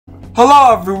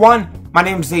Hello everyone, my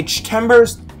name is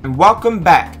HTimbers, and welcome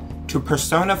back to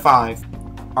Persona 5.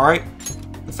 Alright,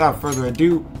 without further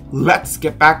ado, let's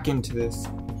get back into this.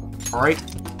 Alright,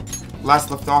 last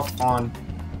left off on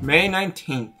May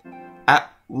 19th at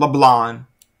LeBlanc.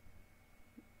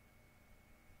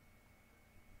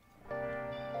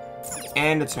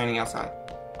 And it's raining outside.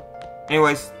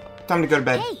 Anyways, time to go to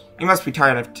bed. Hey. You must be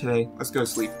tired of today. Let's go to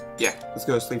sleep. Yeah, let's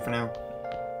go to sleep for now.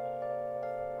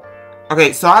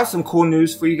 Okay, so I have some cool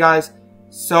news for you guys.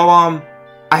 So, I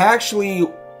actually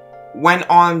went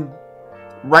on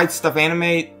Right Stuff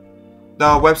Anime, the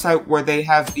website where they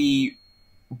have the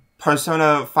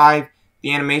Persona 5,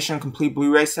 the animation complete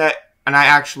Blu-ray set, and I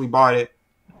actually bought it.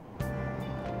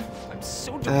 I'm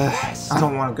so depressed. I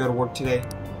don't want to go to work today.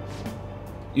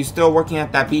 You still working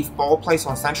at that beef bowl place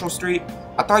on Central Street?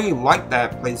 I thought you liked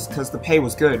that place because the pay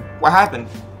was good. What happened?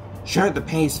 Sure, the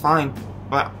pay is fine,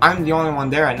 but I'm the only one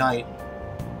there at night.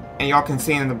 And y'all can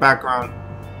see in the background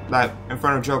that in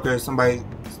front of Joker, somebody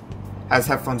has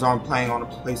headphones on playing on a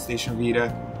PlayStation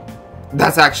Vita.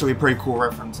 That's actually a pretty cool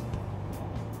reference.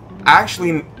 I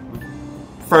actually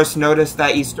first noticed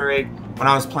that Easter egg when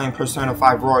I was playing Persona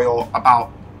 5 Royal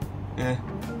about a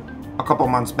couple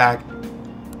months back.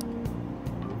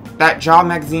 That job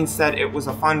magazine said it was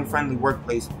a fun and friendly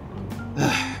workplace.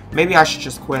 Maybe I should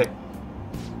just quit.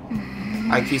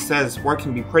 Like he says, work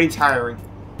can be pretty tiring.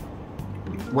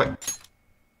 What?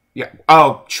 Yeah.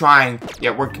 Oh, trying.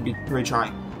 Yeah, work can be pretty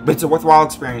trying. But it's a worthwhile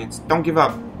experience. Don't give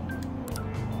up.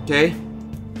 Okay?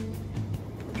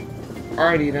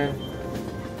 Alrighty then.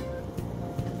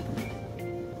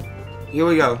 Here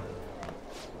we go.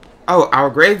 Oh, our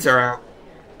grades are out.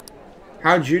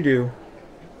 How'd you do?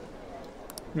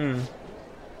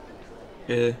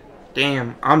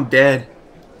 Damn, I'm dead.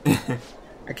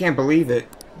 I can't believe it.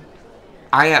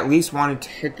 I at least wanted to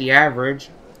hit the average.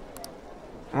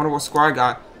 I wonder what score I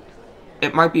got.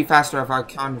 It might be faster if I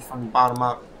counted from the bottom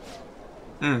up.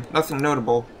 Nothing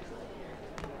notable.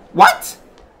 What?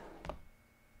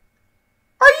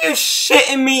 Are you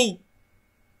shitting me?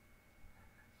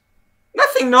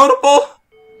 Nothing notable?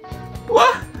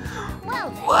 What?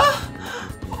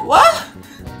 What?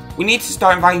 We need to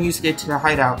start inviting Yusuke to the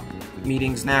hideout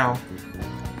meetings now.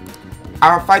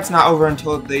 Our fight's not over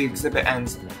until the exhibit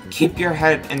ends. Keep your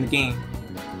head in the game.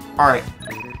 Alright.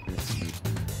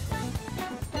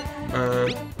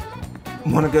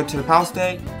 Want to go to the palace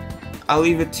day? I'll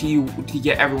leave it to you to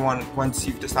get everyone once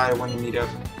you've decided when to meet up.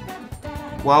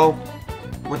 Well,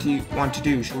 what do you want to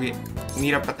do? Should we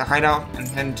meet up at the hideout and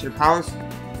head into the palace?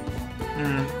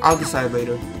 I'll decide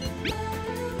later.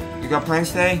 You got plans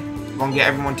today? You gonna get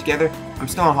everyone together? I'm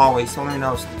still in the hallway, so let me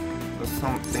know if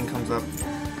something comes up.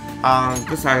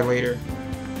 Decide later.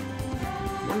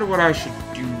 Wonder what I should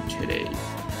do today.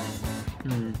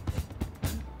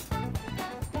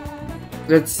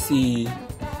 Let's see.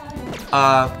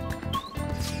 I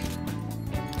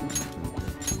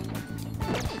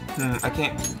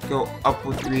can't go up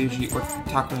with Ryuji or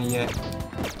Takumi yet.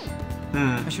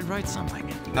 I should write something.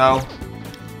 No.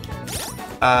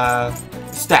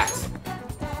 Stats.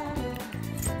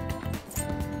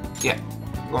 Yeah.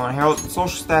 Go on, Harold.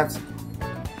 Social stats.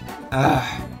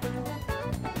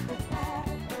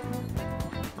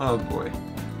 Oh boy.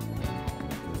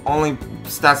 Only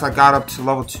stats I got up to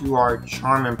level 2 are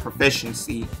charm and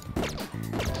proficiency.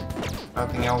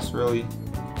 Nothing else really.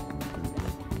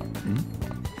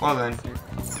 Well then.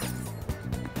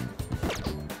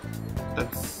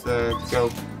 Let's go,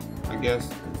 I guess.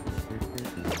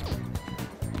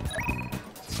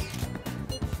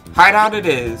 Hideout it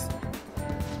is.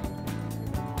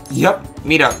 Yep,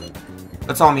 meet up.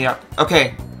 Let's all meet up.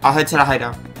 Okay, I'll head to the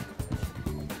hideout.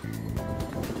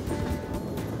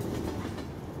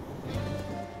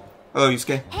 Hello,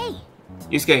 Yusuke. Hey!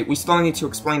 Yusuke, we still need to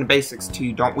explain the basics to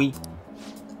you, don't we?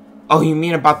 Oh, you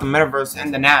mean about the metaverse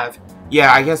and the nav?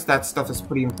 Yeah, I guess that stuff is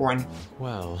pretty important.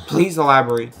 Well... Please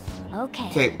elaborate. Okay.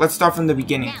 Okay, let's start from the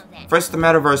beginning. First, the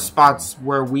metaverse spots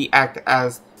where we act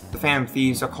as the Phantom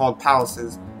Thieves are called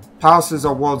palaces. Palaces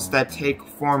are worlds that take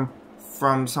form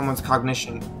from someone's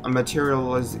cognition, a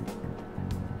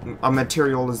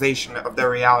materialization of their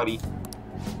reality.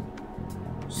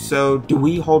 So, do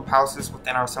we hold palaces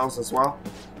within ourselves as well?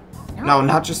 No,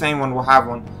 not just anyone will have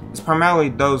one. It's primarily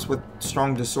those with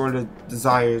strong disordered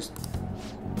desires.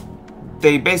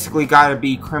 They basically gotta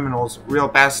be criminals, real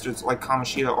bastards like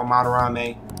Kamoshida or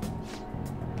Madarame.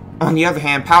 On the other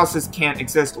hand, palaces can't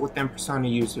exist within Persona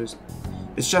users.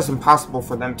 It's just impossible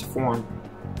for them to form.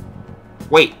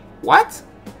 Wait, what?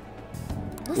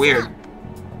 Weird.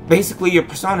 Basically, your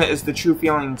persona is the true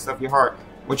feelings of your heart,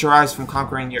 which arise from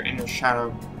conquering your inner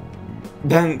shadow.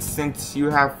 Then, since you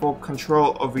have full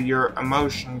control over your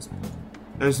emotions,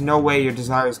 there's no way your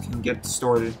desires can get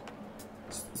distorted.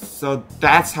 So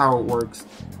that's how it works.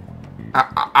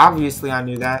 Obviously, I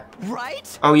knew that.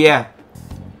 Right? Oh yeah,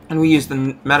 and we use the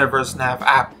Metaverse Nav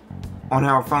app on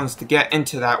our phones to get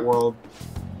into that world.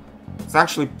 It's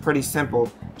actually pretty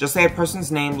simple. Just say a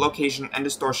person's name, location, and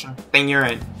distortion, then you're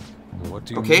in. What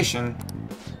do you Location?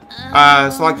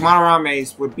 So like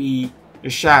Monораme's would be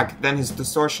your shack, then his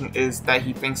distortion is that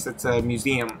he thinks it's a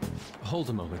museum. Hold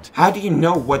a moment. How do you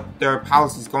know what their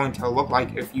palace is going to look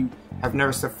like if you have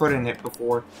never set foot in it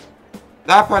before?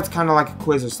 That part's kind of like a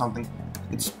quiz or something.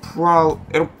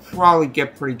 It'll probably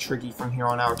get pretty tricky from here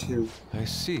on out too. I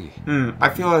see. I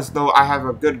feel as though I have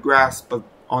a good grasp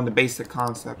on the basic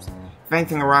concepts. If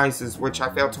anything arises which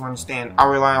I fail to understand, I'll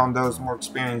rely on those more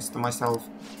experienced than myself.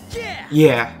 Yeah!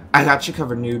 Yeah, I got you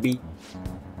covered, newbie.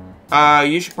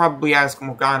 You should probably ask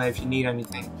Morgana if you need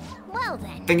anything. Well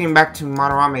then. Thinking back to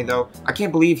Manorame though, I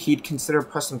can't believe he'd consider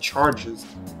pressing charges.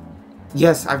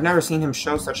 Yes, I've never seen him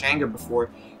show such anger before.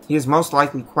 He is most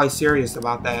likely quite serious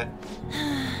about that.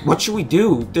 What should we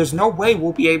do? There's no way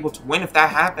we'll be able to win if that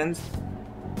happens.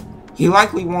 He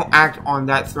likely won't act on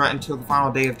that threat until the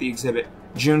final day of the exhibit,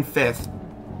 June 5th.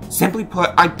 Simply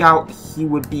put, I doubt he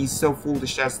would be so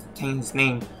foolish as to taint his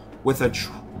name with a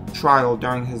trial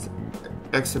during his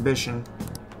exhibition.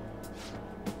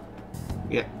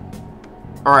 Yeah.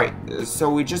 Alright, so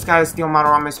we just gotta steal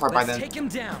Madorame's heart by then. Let's take him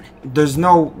down. There's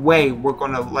no way we're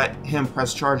gonna let him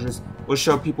press charges. We'll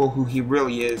show people who he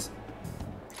really is.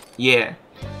 Yeah.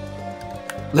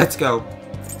 Let's go.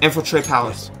 Infiltrate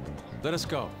Palace. Let us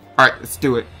go. Alright, let's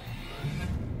do it.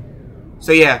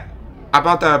 So yeah, I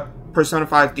bought the Persona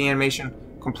 5 The Animation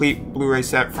complete Blu-ray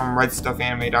set from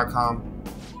RedStuffAnime.com.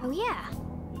 Oh yeah.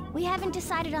 We haven't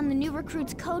decided on the new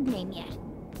recruit's code name yet.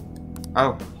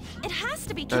 Oh. It has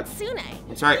to be Kitsune.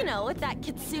 That's right. You know, with that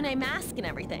Kitsune mask and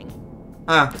everything.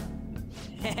 Huh.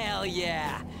 Hell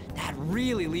yeah. That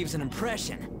really leaves an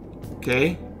impression.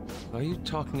 Okay. Are you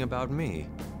talking about me?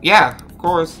 Yeah, of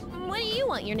course. What do you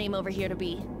want your name over here to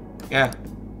be? Yeah.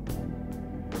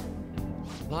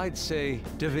 I'd say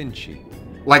Da Vinci.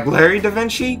 Like Larry Da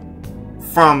Vinci?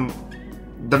 From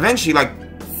Da Vinci, like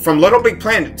from Little Big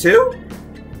Planet 2?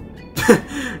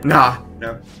 Nah,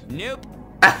 no. Nope.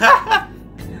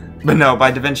 But no,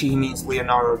 by Da Vinci he means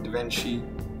Leonardo Da Vinci.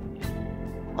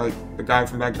 Like the guy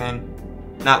from back then.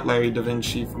 Not Larry Da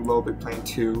Vinci from Little Big Planet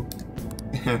 2.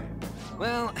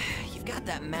 Well, you've got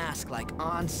that mask like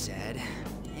On said.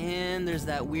 And there's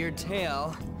that weird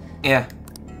tail. Yeah.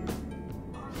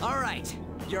 Alright,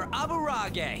 you're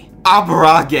Aburage.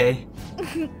 Aburage.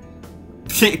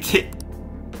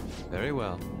 Very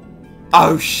well.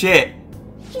 Oh shit.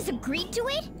 He's agreed to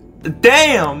it?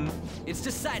 Damn. It's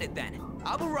decided then.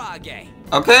 Aburage.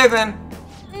 Okay then.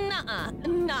 Nuh-uh,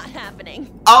 not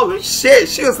happening. Oh shit.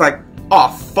 She was like, oh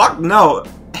fuck no.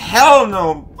 Hell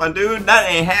no, my dude. That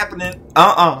ain't happening.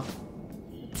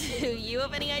 Do you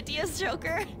have any ideas,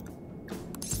 Joker?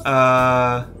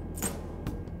 I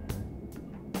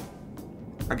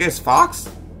guess Fox?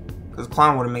 Because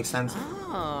Clown wouldn't make sense.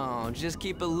 Oh, just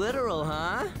keep it literal,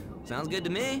 huh? Sounds good to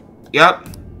me. Yep.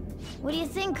 What do you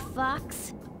think,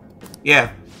 Fox?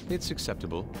 Yeah. It's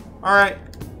acceptable. Alright.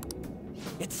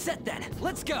 It's set then.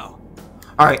 Let's go.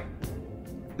 Alright.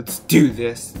 Let's do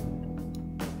this.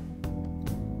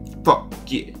 Fuck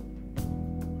yeah.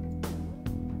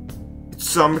 It's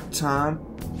summertime.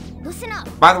 Listen up.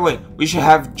 By the way, we should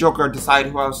have Joker decide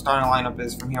who our starting lineup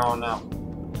is from here on out.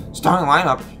 Starting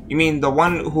lineup? You mean the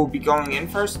one who will be going in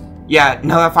first? Yeah,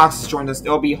 now that Fox has joined us,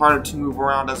 it'll be harder to move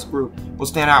around as a group. We'll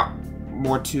stand out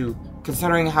more too.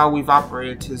 Considering how we've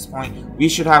operated to this point, we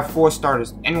should have 4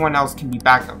 starters. Anyone else can be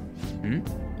backup.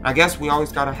 I guess we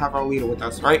always gotta have our leader with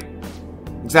us, right?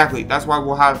 Exactly, that's why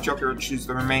we'll have Joker choose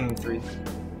the remaining 3.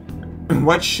 And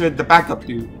what should the backup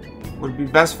do? Would it be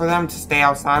best for them to stay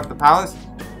outside of the palace?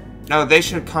 No, they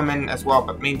should come in as well,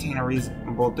 but maintain a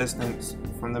reasonable distance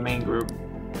from the main group.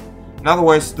 In other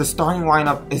words, the starting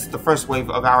lineup is the first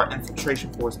wave of our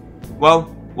infiltration force.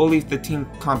 Well, we'll leave the team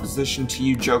composition to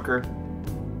you, Joker.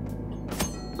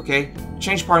 Okay?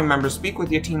 Change party members, speak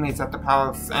with your teammates at the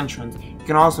palace entrance. You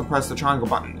can also press the triangle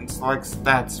button and select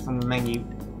stats from the menu.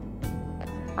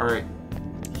 Alright.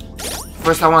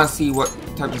 First I want to see what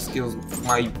type of skills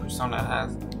my persona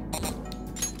has.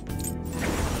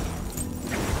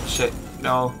 Shit,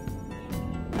 no.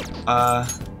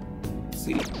 Let's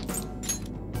see.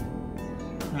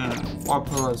 What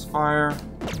pillar is fire?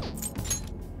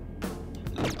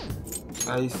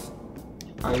 Ice.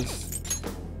 Ice.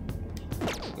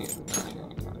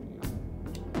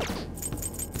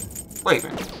 Wait a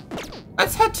minute.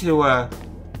 let's head to,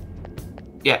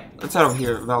 yeah, let's head over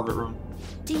here, Velvet Room.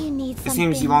 Do you need something? It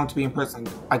seems you long to be imprisoned.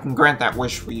 I can grant that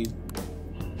wish for you.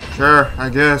 Sure, I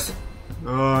guess.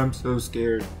 Oh, I'm so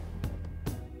scared.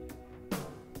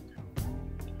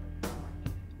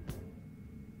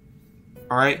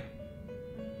 Alright.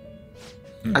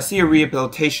 I see your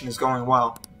rehabilitation is going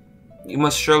well. You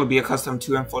must surely be accustomed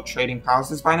to infiltrating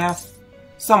palaces by now?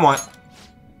 Somewhat.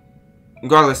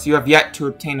 Regardless, you have yet to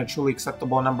obtain a truly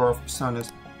acceptable number of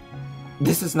personas.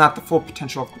 This is not the full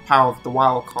potential of the power of the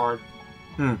wild card.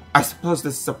 I suppose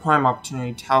this is a prime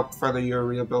opportunity to help further your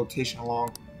rehabilitation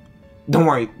along. Don't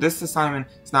worry, this assignment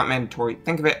is not mandatory.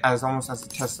 Think of it as almost as a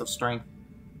test of strength.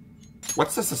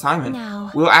 What's this assignment? No.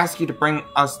 We'll ask you to bring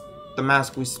us the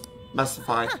mask we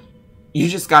specify. You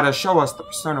just gotta show us the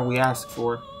persona we ask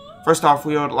for. First off,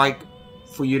 we would like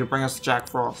for you to bring us Jack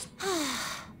Frost.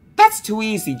 That's too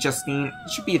easy, Justine.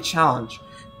 It should be a challenge.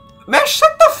 Man,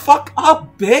 shut the fuck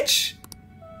up, bitch!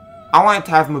 I wanted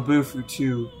to have Mabufu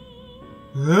too.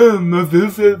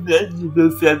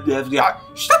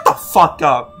 Shut the fuck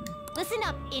up! Listen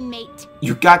up, inmate.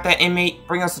 You got that, inmate?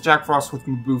 Bring us a Jack Frost with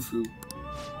Mabufu.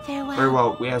 Farewell. Very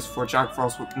well, we ask for Jack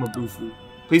Frost with Mabufu.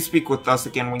 Please speak with us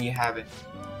again when you have it.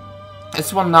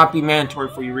 This will not be mandatory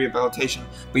for your rehabilitation,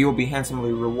 but you will be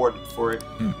handsomely rewarded for it.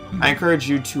 I encourage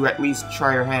you to at least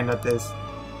try your hand at this.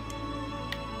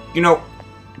 You know,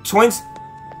 twins,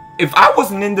 if I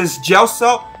wasn't in this jail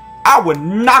cell, I would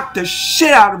knock the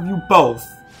shit out of you both.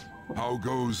 How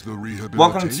goes the rehabilitation?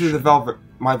 Welcome to the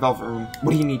my Velvet Room.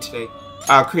 What do you need today?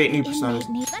 Create new personas.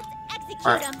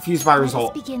 Alright, fuse by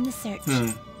result. Let's begin the search.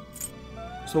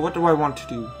 So what do I want to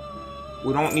do?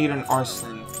 We don't need an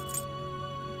arson.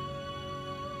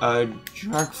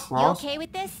 Jack Frost? You okay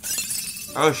with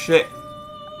this? Oh shit.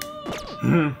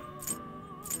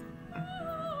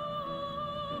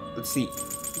 Let's see.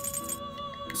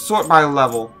 Sort by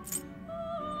level.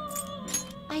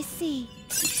 I see.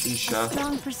 Shisha. A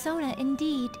strong persona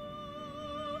indeed.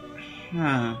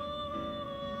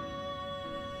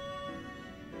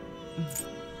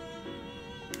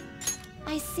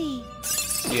 I see.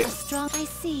 Yeah. I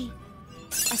see.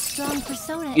 A strong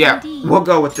persona Yeah, indeed. we'll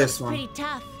go with this one. Pretty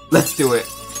tough. Let's do it.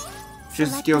 Choose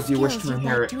Select skills the you wish skills to you'd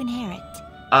inherit. like to inherit.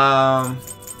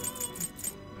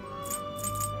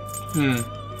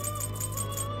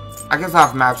 I guess I'll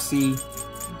have map C.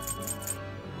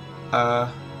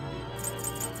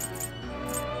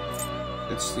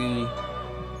 Let's see.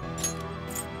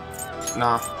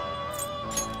 Nah.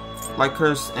 Light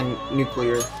curse and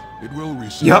nuclear. It will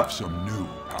receive some new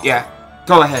power. Yeah.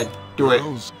 Go ahead. Do it.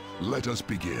 Girls, let us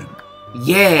begin.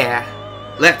 Yeah.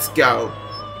 Let's go.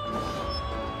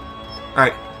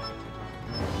 Alright.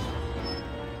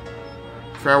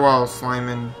 Farewell,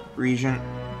 Sliman Regent.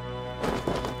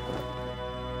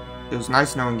 It was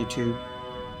nice knowing you two.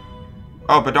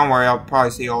 Oh, but don't worry, I'll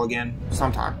probably see you all again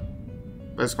sometime.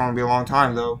 But it's gonna be a long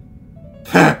time, though.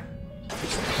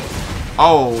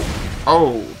 Oh.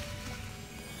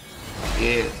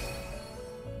 Yeah.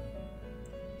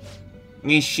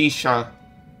 Shisa.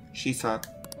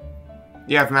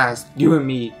 You have mask. You and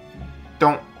me.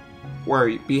 Don't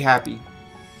worry. Be happy.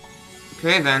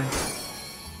 Okay, then.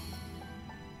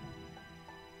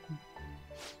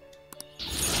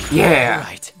 Yeah.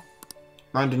 Right.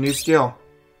 Learned a new skill.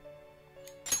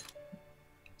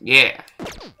 Yeah.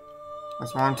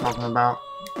 That's what I'm talking about.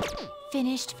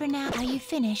 Finished for now. Are you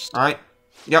finished? Alright.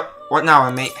 Yep. What now,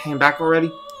 inmate? Hang back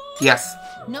already? Yes.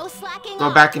 No slacking Go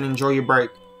off. back and enjoy your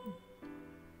break.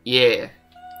 Yeah.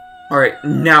 Alright,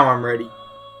 now I'm ready.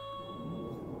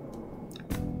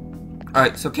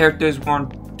 Alright, so characters we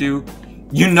want to do.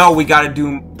 You know we gotta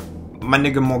do my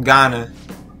nigga Morgana.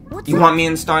 You want me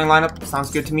in the starting lineup?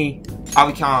 Sounds good to me. I'll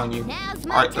be counting on you.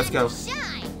 Alright, let's go.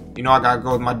 You know I gotta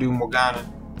go with my dude Morgana.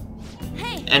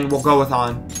 Hey. And we'll go with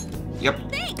Han. Yep.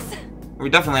 Thanks. We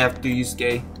definitely have to do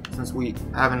Yusuke, since we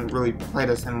haven't really played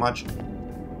as him much.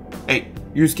 Hey,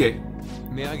 Yusuke.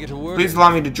 May I get a word? Please allow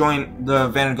me to join the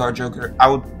Vanguard Joker. I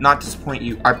will not disappoint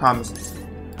you, I promise.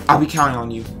 I'll be counting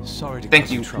on you. Sorry to Thank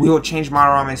cause you. trouble. We will change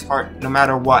Madarame's heart no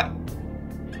matter what.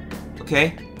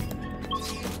 Okay?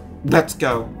 Let's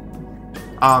go.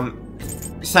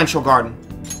 Central Garden.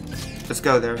 Let's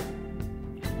go there.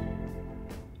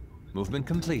 Movement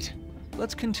complete.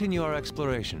 Let's continue our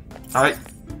exploration. Alright?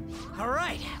 All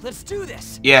right, let's do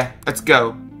this. Yeah, let's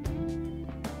go.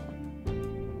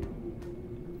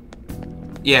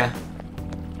 Yeah.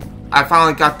 I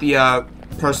finally got the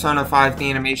Persona 5 The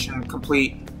Animation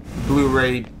Complete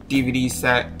Blu-ray DVD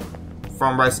set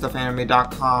from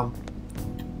RightStuffAnime.com,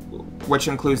 which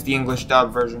includes the English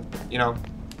dub version. You know,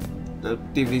 the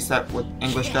DVD set with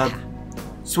English dub.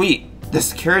 Sweet. The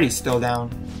security's still down.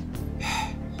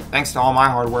 Thanks to all my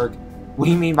hard work. What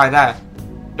do you mean by that?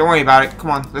 Don't worry about it.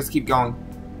 Come on, let's keep going.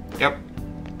 Yep.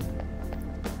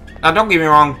 Now, don't get me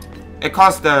wrong. It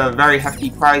cost a very hefty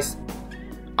price.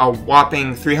 A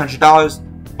whopping $300.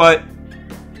 But,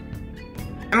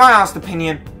 in my honest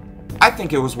opinion, I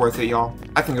think it was worth it, y'all.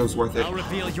 I think it was worth it.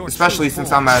 Especially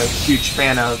since I'm a huge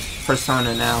fan of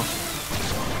Persona now.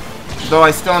 Though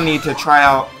I still need to try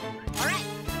out... Alright,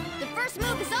 the first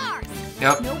move is ours.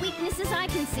 Yep. No weaknesses I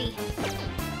can see.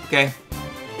 Okay.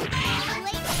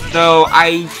 Though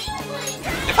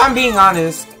if I'm being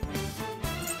honest,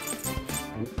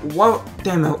 what?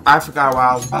 Damn it! I forgot what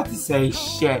I was about to say.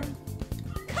 Shit.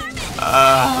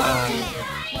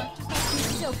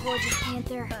 So gorgeous,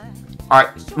 Panther. All right,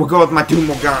 we'll go with my Doom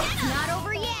gun. Not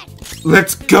over yet.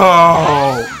 Let's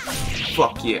go!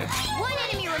 Fuck yeah! One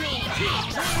enemy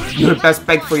remaining. You had best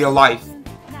beg for your life.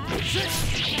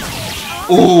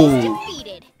 Ooh!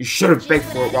 Defeated. You should have begged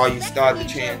for it while you still had the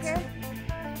chance.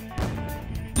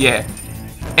 Yeah.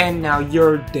 And now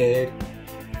you're dead.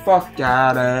 Fuck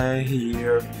outta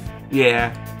here.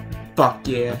 Yeah. Fuck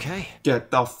yeah. Okay. Get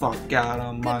the fuck out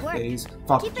of my Good work. face.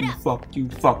 Fuck Keep it you, up. fuck you,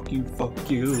 fuck you, fuck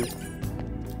you.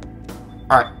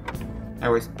 Alright.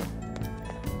 Anyways.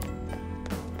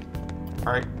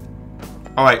 Alright.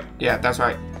 Oh wait, yeah, that's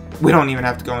right. We don't even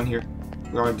have to go in here.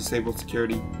 We already disabled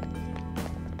security.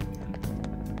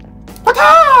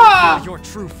 Pata! Your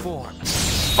true form.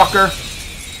 Fucker.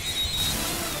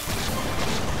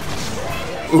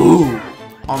 Ooh.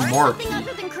 On more. Something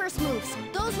other than curse moves.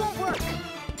 Those won't work.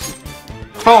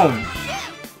 Boom.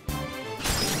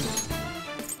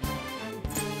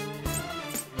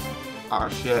 Oh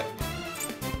shit.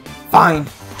 Fine.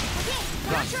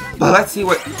 But let's see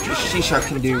what Shisha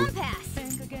can do.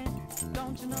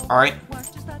 Alright.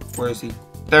 Where is he?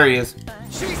 There he is.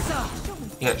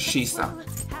 Yeah, Shisa.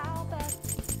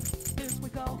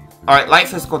 Alright, light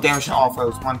physical damage to all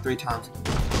foes. 3 times.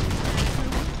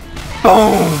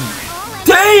 Boom!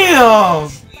 Damn!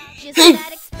 He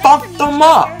fucked them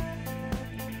up!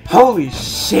 Holy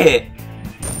shit!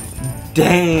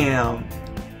 Damn!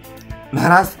 Man,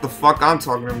 that's the fuck I'm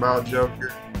talking about,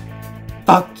 Joker.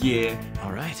 Fuck yeah.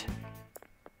 Alright.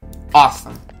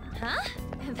 Awesome. Huh?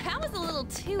 That was a little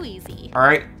too easy.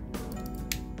 Alright.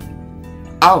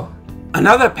 Oh,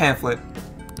 another pamphlet.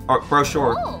 Or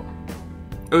brochure. Oh.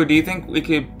 Ooh, do you think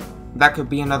that could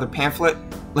be another pamphlet?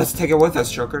 Let's take it with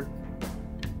us, Joker.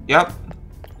 Yep.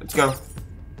 Let's go.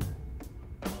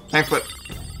 Pamphlet.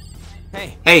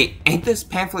 Hey. Hey, ain't this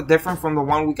pamphlet different from the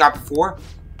one we got before?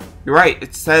 You're right,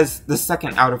 it says the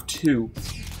second out of 2.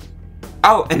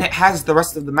 Oh, and it has the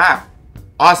rest of the map.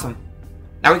 Awesome.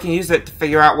 Now we can use it to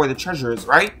figure out where the treasure is,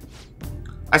 right?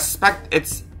 I suspect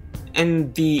it's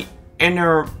in the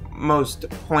innermost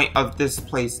point of this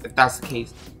place, if that's the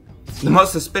case. The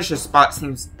most suspicious spot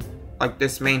seems like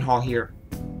this main hall here.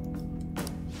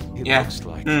 It Yeah. looks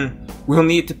like. We'll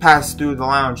need to pass through the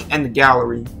lounge and the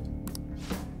gallery.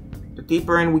 The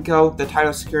deeper in we go, the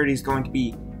tighter security is going to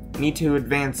be. Need to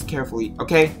advance carefully,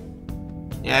 okay?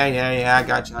 Yeah, I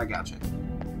gotcha.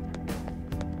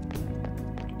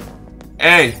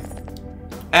 Hey!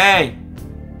 Hey!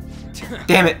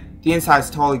 Damn it, the inside's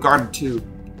totally guarded too.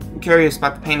 I'm curious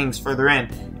about the paintings further in.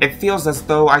 It feels as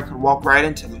though I could walk right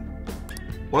into them.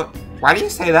 What? Why do you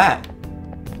say that?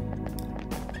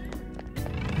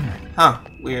 Huh,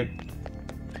 weird.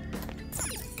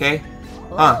 Okay.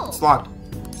 Huh, it's locked.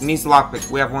 It needs a lockpick.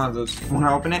 We have one of those.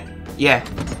 Wanna open it? Yeah.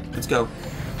 Let's go.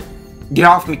 Get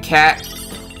off me, cat.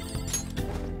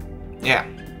 Yeah.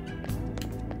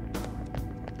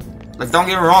 Like, don't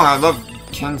get me wrong, I love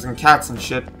kings and cats and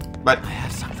shit, but I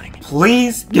have something.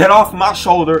 please get off my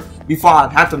shoulder before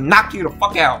I have to knock you the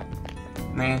fuck out,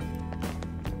 man.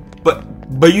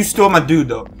 But you still my dude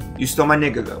though. You still my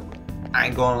nigga though. I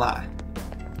ain't gonna lie.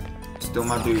 Still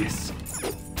my dude.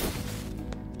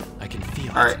 I can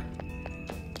feel All right.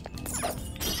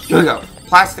 Here we go.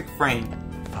 Plastic frame.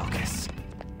 Focus.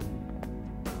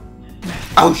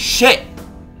 Oh shit!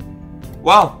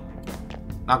 Well,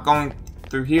 not going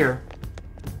through here.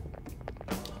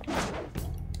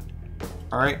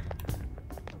 Alright.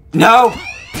 No!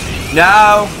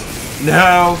 No!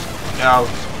 No! No.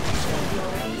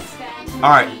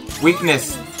 Alright.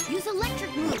 Weakness. Use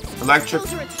electric moves. Electric.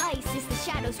 Those are its ice is the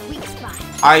shadow's weak spot.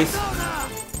 Ice.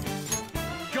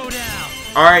 Go down.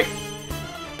 Alright.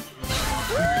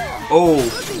 Oh.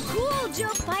 Looking cool, Joe.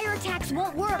 Fire attacks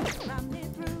won't work.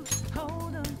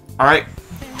 Alright.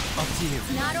 Up to you.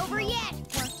 It's not over yet.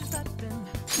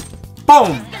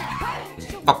 Boom!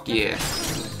 Fuck yeah.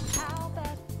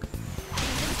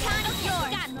 Time's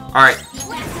yours. Alright.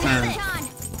 Last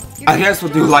baton. I guess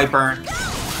we'll do light burn.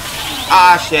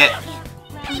 Ah, shit.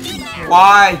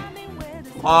 Why?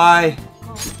 Why?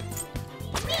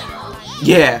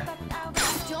 Yeah.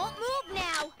 Don't move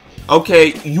now.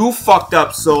 Okay, you fucked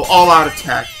up, so all out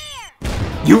attack.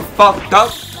 You fucked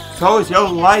up, so is your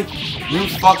life. You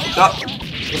fucked up,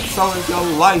 so is your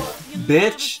life,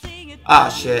 bitch. Ah,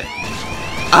 shit.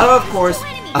 Of course.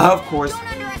 Don't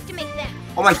underestimate them.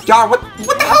 Oh my god, what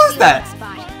the hell is that?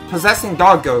 Possessing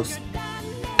dog ghost.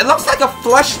 It looks like a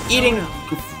flesh-eating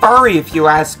furry, if you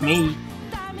ask me.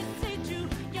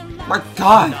 My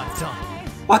god.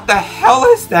 What the hell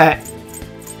is that?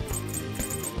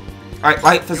 Alright,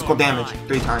 light physical damage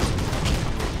 3 times.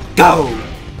 Go!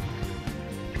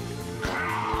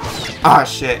 Ah,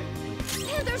 shit.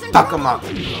 Fuck him up.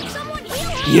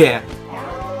 Yeah.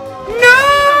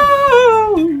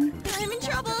 No! I'm in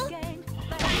trouble.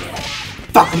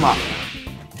 Fuck him up.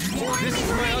 This is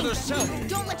my other self.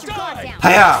 Don't let your guard down.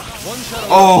 Hiya!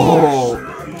 Oh!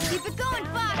 Keep it going,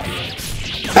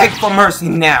 Fox. Beg for mercy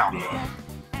now.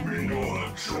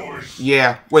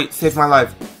 Yeah, wait, save my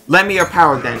life. Lend me your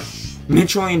power then.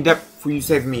 Mutually in debt for you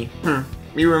save me.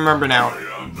 Me remember now.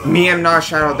 Me am not a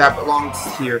shadow that belongs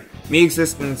here. Me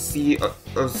exist in the sea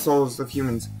of souls of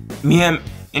humans. Me am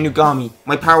Inugami.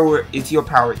 My power is your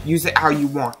power. Use it how you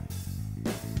want.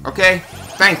 Okay?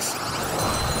 Thanks.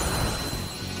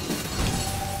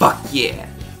 Fuck yeah.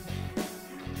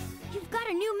 You've got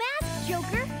a new mask,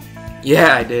 Joker.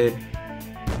 Yeah, I did.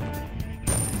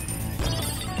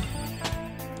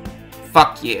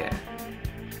 Fuck yeah.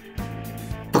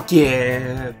 Fuck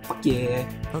yeah. Fuck yeah.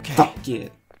 Okay. Fuck yeah.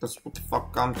 That's what the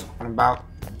fuck I'm talking about.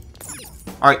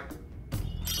 Alright.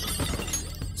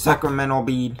 Sacramental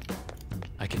bead.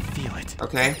 I can feel it.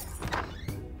 Okay.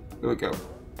 Here we go.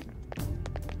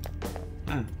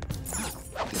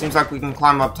 It seems like we can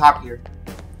climb up top here.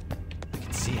 I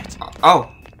can see it. Oh.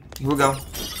 Here we go.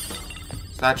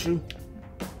 Statue.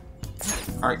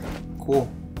 Alright.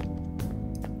 Cool.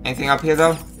 Anything up here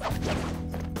though?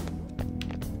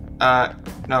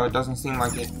 No, it doesn't seem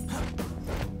like it.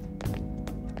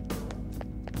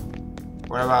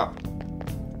 What about...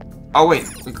 Oh wait,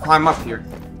 we can climb up here.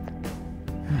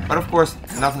 But of course,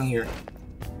 nothing here.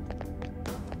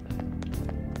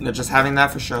 They're just having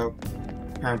that for show,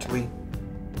 apparently.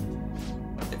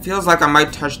 It feels like I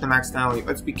might touch them accidentally.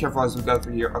 Let's be careful as we go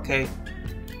through here, okay?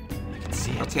 I can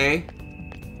see it. Okay?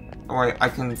 Oh wait, I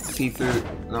can see through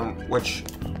which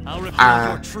I'll reveal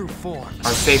your true form.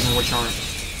 are safe and which aren't.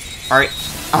 Alright.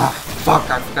 Ah, fuck,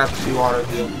 I forgot to do auto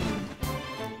heal.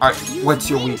 Alright, what's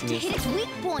your weakness? Hit its weak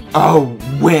point. Oh,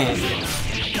 win!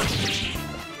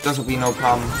 This will be no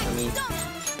problem for me.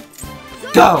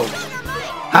 Go!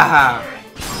 Haha!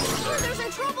 There's in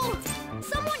trouble.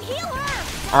 Someone heal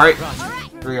her. Alright,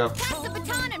 Alright, here we go. pass the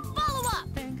baton and follow up.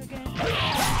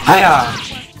 Hiya!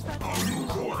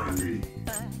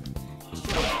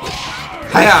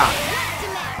 Hiya!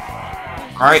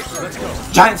 Alright,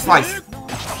 giant slice.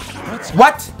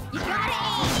 What? You gotta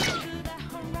aim.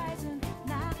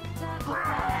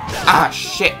 Ah,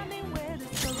 shit.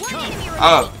 One enemy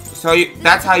Oh, so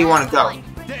that's how you want to go.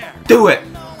 There. Do it!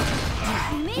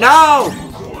 remaining. No!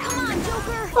 Come on,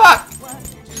 Joker. Fuck!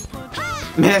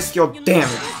 Ha! Minuscule damage.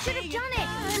 Should have done it.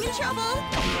 I'm in trouble.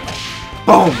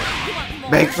 Boom!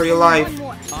 Beg for your life. One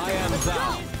more. I am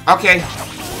thou. Okay.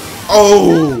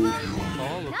 Oh!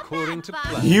 All according to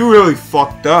plan. You really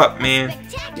fucked up, man. You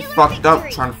Spectacular fucked up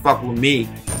victory. trying to fuck with me.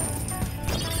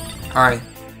 Alright.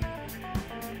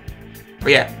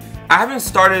 But yeah, I haven't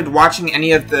started watching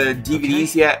any of the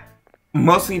DVDs yet.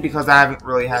 Mostly because I haven't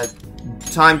really had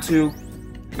time to.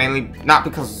 Mainly not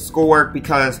because of schoolwork,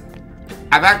 because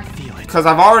I've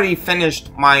already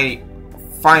finished my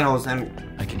finals and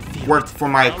I can feel worked for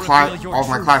my I'll reveal your all of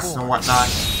my true classes and form. whatnot.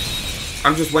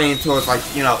 I'm just waiting until it's like,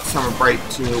 you know, summer break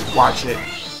to watch it.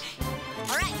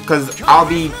 Because I'll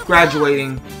be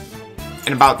graduating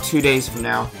in about 2 days from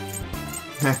now.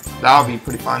 That'll be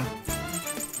pretty fun.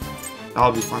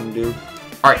 That'll be fun to do.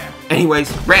 Alright,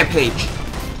 anyways, Rampage.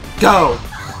 Go!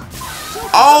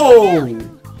 Oh!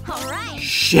 Alright.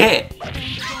 Shit!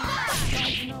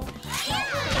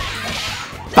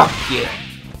 Fuck yeah!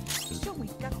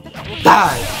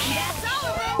 Die!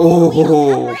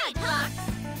 Oh!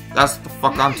 That's the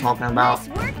fuck I'm talking about.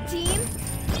 Nice work, team.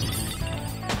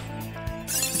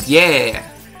 Yeah!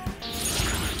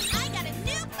 I got a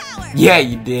new power. Yeah,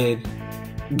 you did.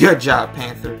 Good job,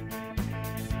 Panther.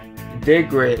 You did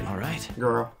great, All right.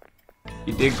 girl.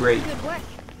 You did great. Good work.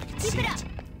 I can Keep see it up. it.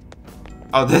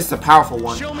 Oh, this is a powerful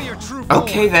one. Show me your true form.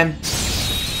 Okay then.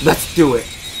 Let's do it.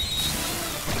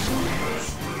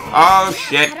 Oh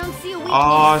shit. I don't see a weakness.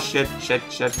 Oh shit.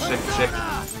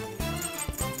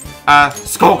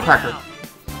 Skullcracker.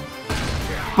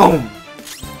 Boom.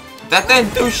 That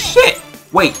didn't do shit.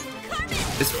 Wait.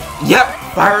 Yep,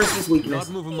 Virus's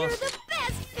weakness.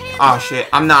 Oh shit,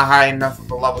 I'm not high enough of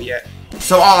a level yet.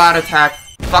 So all out attack.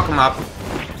 Fuck him up.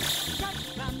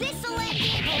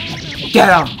 Get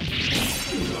him.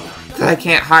 Cause I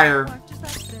can't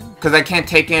Cause I can't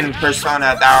take in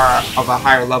Persona that are of a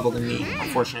higher level than me,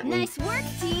 unfortunately. Nice work,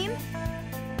 team.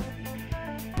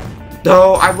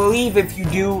 Though I believe if you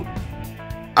do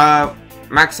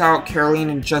max out Caroline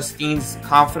and Justine's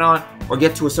Confidant or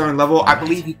get to a certain level, I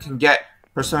believe you can get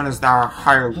personas that are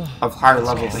higher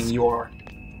level than you are.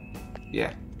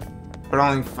 Yeah. But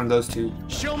only from those two.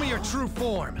 Show me your true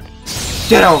form.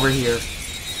 Get over here.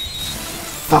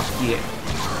 Fuck yeah.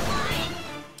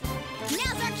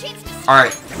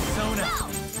 Alright.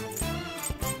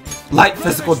 Light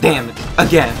physical damage.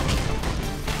 Again.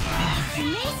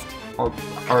 Or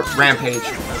rampage,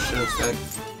 I should have said.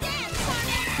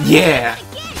 Yeah.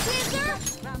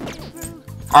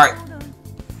 Alright.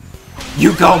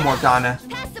 You go, Morgana.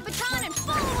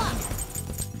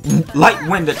 Light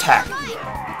wind attack.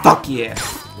 Fuck yeah.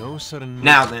 No sudden.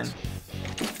 Now then.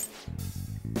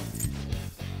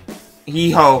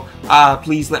 Hee-ho.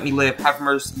 Please let me live. Have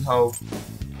mercy, ho.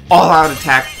 All out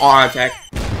attack. All out attack.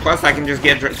 Plus I can just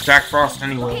get Jack Frost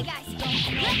anyway.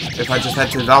 If I just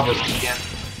head to Velvet again.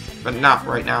 But not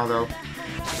right now, though.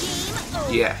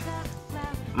 Yeah.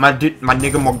 My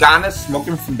nigga Morgana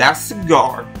smoking from that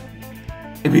cigar.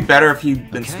 It'd be better if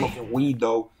he'd been smoking weed,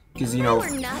 though. Because, you know,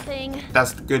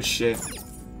 that's the good shit.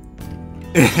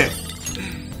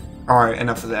 Alright,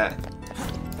 enough of that.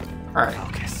 Alright.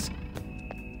 Focus.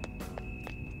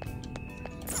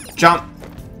 Jump.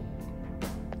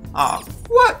 Oh,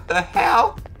 what the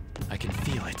hell? I can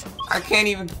feel it. I can't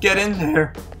even get in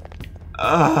there.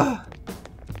 Huh.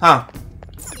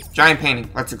 Giant painting.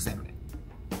 Let's examine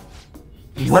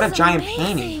it. What a giant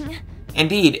painting.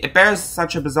 Indeed, it bears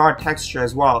such a bizarre texture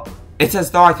as well. It's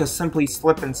as though I could simply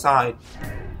slip inside.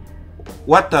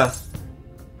 What the?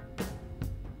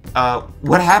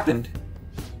 What happened?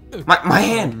 My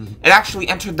hand! It actually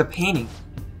entered the painting.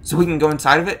 So we can go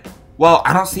inside of it? Well,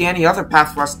 I don't see any other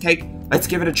path for us to take. Let's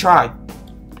give it a try.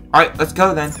 Alright, let's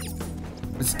go then.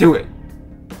 Let's do it.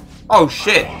 Oh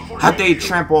shit! How dare you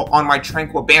trample on my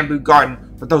tranquil bamboo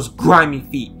garden with those grimy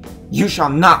feet? You shall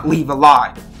not leave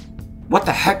alive. What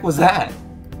the heck was that?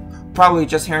 Probably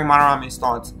just hearing Madarame's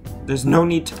thoughts. There's no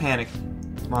need to panic.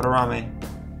 Madarame.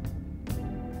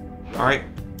 Alright.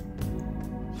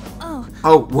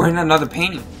 Oh, we're in another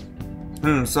painting.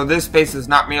 So this space is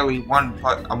not merely one,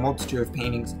 but a multitude of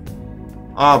paintings.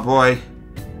 Oh boy.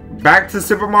 Back to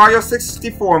Super Mario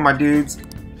 64, my dudes.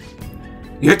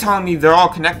 You're telling me they're all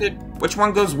connected? Which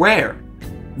one goes where?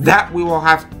 That we will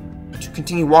have to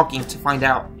continue walking to find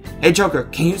out. Hey Joker,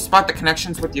 can you spot the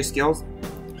connections with your skills?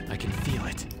 I can feel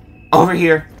it. Over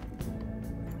here.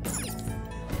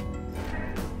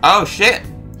 Oh shit.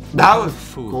 That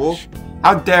was cool.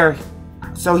 How dare he?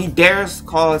 So he dares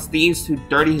call us thieves to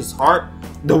dirty his heart?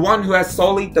 The one who has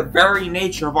sullied the very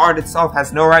nature of art itself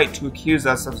has no right to accuse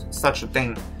us of such a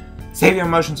thing. Save your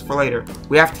emotions for later.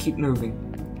 We have to keep moving.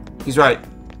 He's right.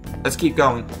 Let's keep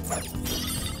going.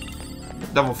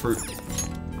 Devil fruit.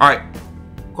 Alright.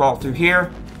 Crawl through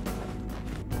here.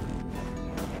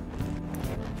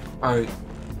 Alright.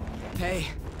 Hey.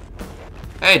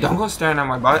 Hey, don't go staring at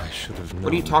my butt.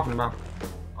 What are you talking about?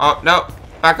 Oh, no.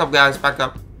 Back up, guys. Back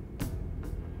up.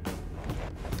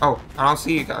 Oh, I don't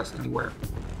see you guys anywhere.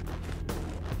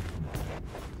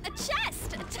 A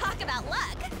chest! Talk about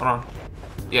luck! Hold on.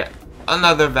 Yeah.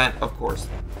 Another vent, of course.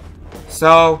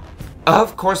 So,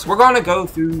 of course, we're going to go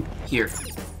through here.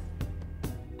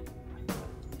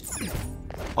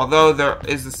 Although there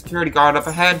is a security guard up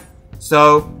ahead.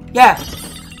 So, yeah.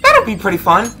 That'll be pretty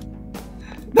fun.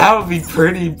 That'll be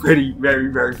very,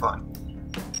 very fun.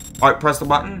 Alright, press the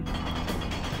button.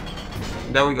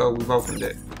 There we go. We've opened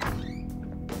it.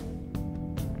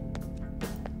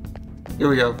 Here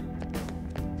we go.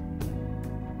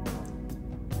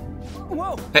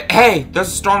 Whoa! Hey, there's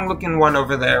a strong-looking one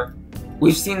over there.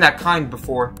 We've seen that kind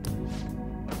before.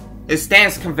 His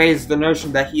stance conveys the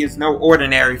notion that he is no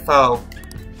ordinary foe.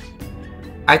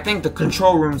 I think the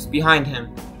control room's behind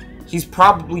him. He's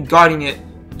probably guarding it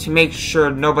to make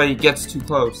sure nobody gets too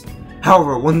close.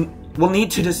 However, we'll need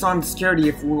to disarm the security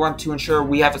if we want to ensure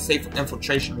we have a safe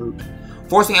infiltration route.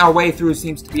 Forcing our way through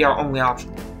seems to be our only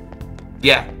option.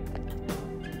 Yeah.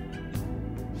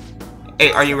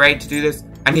 Hey, are you ready to do this?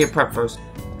 I need a prep first.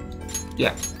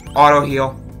 Yeah. Auto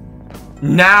heal.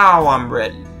 Now I'm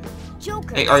ready.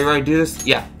 Joker. Hey, are you ready to do this?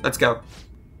 Yeah, let's go.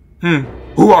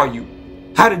 Who are you?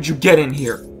 How did you get in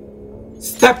here?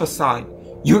 Step aside.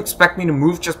 You expect me to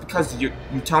move just because you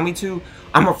tell me to?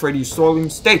 I'm afraid you're sorely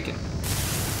mistaken.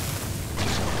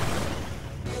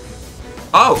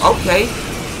 Oh, okay.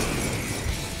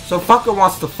 So fucker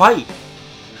wants to fight.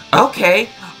 Okay,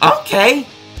 okay.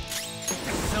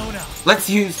 Let's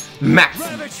use Max.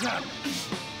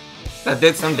 That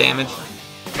did some damage,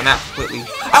 but not completely.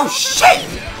 Oh shit!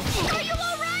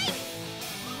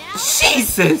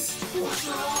 Jesus!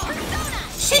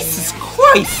 Jesus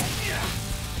Christ!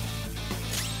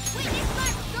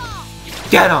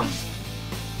 Get him!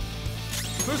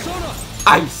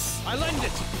 Ice! I lend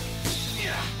it.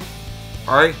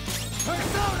 Alright.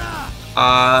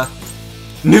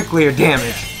 Nuclear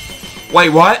damage. Wait,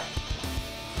 what?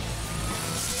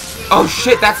 Oh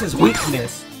shit, that's his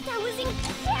weakness.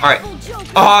 Alright.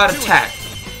 Odd attack.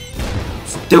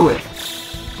 Let's do it.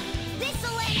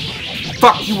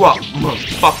 Fuck you up,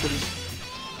 motherfucker.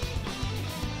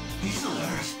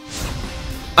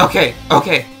 Okay,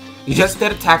 okay. You just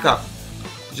did attack up.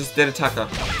 You just did attack up.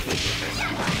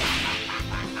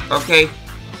 Okay.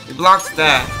 He blocks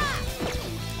that.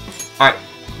 Alright.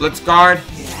 Let's guard.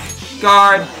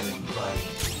 Guard.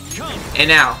 And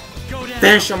now.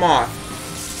 Finish him off.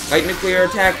 Light nuclear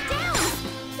attack.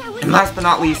 And last but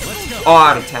not least,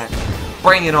 odd attack.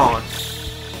 Bring it on.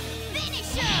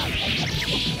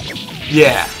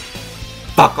 Yeah.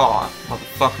 Fuck off,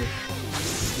 motherfucker.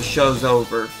 The show's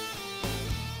over.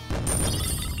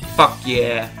 Fuck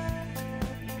yeah.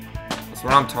 That's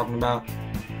what I'm talking about.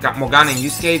 Got Morgana and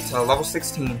Yusuke to level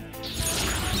 16.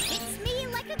 It's me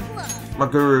like a glove. My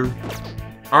guru.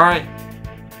 Alright.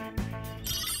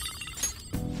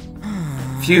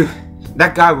 Phew.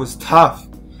 That guy was tough.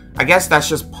 I guess that's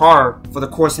just par for the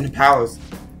course in the palace.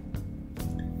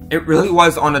 It really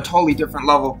was on a totally different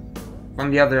level from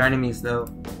the other enemies though.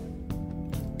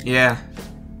 Yeah.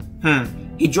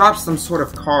 He dropped some sort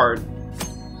of card.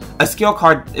 A skill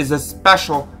card is a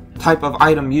special type of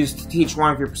item used to teach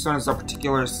one of your personas a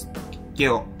particular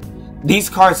skill. These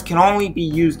cards can only be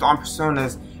used on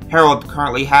personas Herald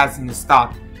currently has in his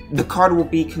stock. The card will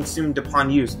be consumed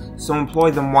upon use, so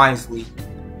employ them wisely.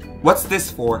 What's this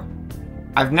for?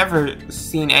 I've never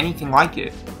seen anything like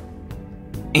it.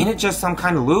 Ain't it just some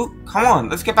kind of loot? Come on,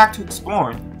 let's get back to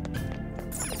exploring.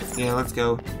 Yeah, let's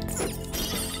go.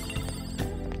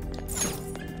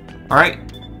 Alright.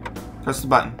 Press the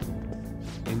button.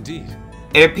 Indeed.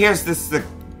 It appears this is the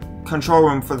control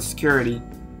room for the security.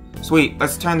 Sweet,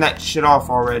 let's turn that shit off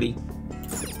already.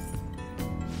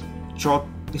 Control,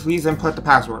 please input the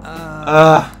password.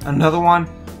 Another one?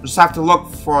 We'll just have to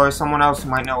look for someone else who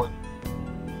might know it.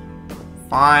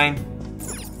 Fine.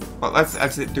 But let's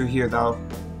exit through here though.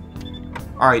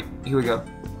 Alright, here we go.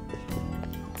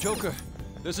 Joker,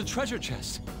 there's a treasure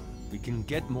chest. We can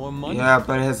get more money. Yeah,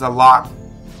 but it has a lock.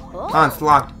 Oh, it's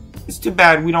locked. It's too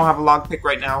bad we don't have a lockpick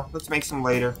right now. Let's make some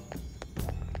later.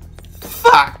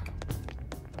 Fuck!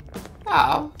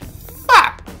 Oh,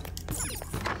 fuck!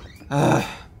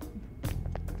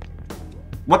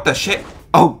 What the shit?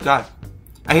 Oh, God.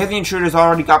 I hear the intruders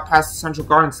already got past the central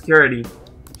guard and security.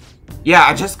 Yeah,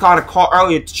 I just got a call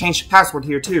earlier to change the password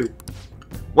here, too.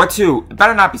 What to? It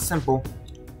better not be simple.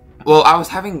 Well, I was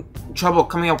having trouble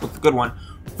coming up with a good one.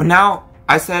 For now,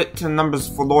 I set it to the numbers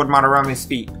for Lord Madarame's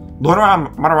feet. Lord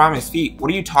Madarame's feet?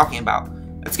 What are you talking about?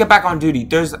 Let's get back on duty.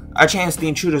 There's a chance the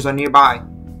intruders are nearby.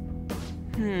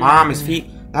 Madarame's feet?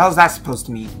 The hell is that supposed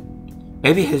to mean?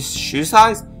 Maybe his shoe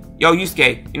size? Yo,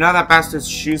 Yusuke, you know that bastard's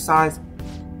shoe size?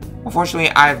 Unfortunately,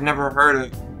 I have never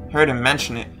heard him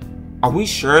mention it. Are we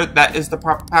sure that is the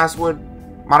proper password?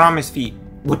 Madarame's feet.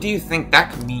 What do you think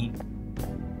that could mean?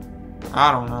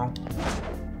 I don't know.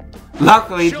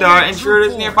 Luckily, there are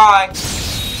intruders nearby.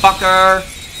 Fucker.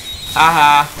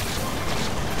 Haha.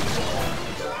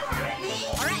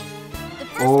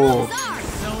 Oh.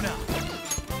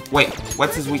 Wait,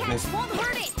 what's his weakness?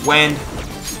 Wind.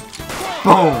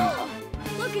 Boom.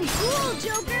 Looking cool,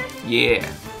 Joker.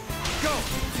 Yeah.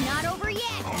 Not over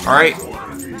yet. Alright.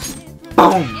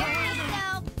 Boom.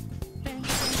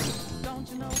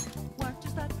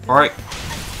 Alright.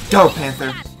 Go,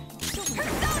 Panther.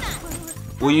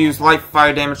 We'll use light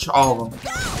fire damage to all of them.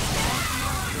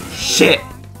 Shit.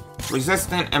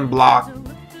 Resistant and block.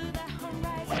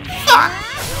 Fuck.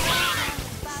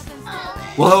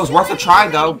 Well, it was worth a try,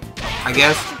 though. I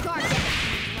guess.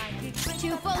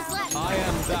 I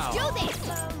am thou.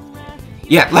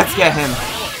 Yeah, let's get him.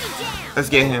 Let's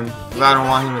get him. Because I don't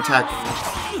want him to attack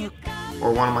me.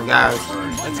 Or one of my guys.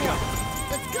 Let's go.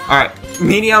 Alright.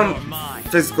 Medium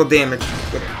physical damage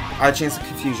with high chance of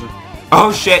confusion.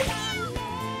 Oh, shit.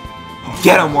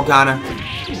 Get him, Morgana.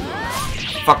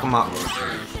 Fuck him up.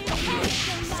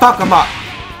 Fuck him up.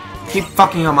 Keep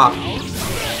fucking him up.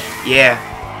 Yeah.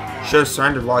 Should've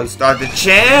surrendered while you still had the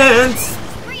chance.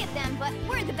 Three of them, but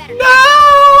we're the better.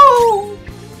 No!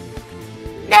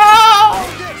 No!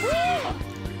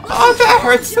 Oh, that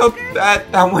hurts so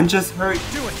bad. That one just hurt.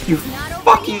 You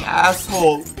fucking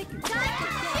asshole.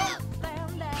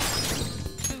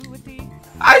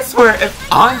 I swear,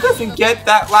 if An doesn't get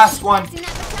that last one.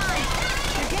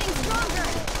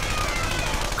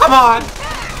 Come on!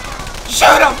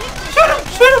 Shoot him! Shoot him!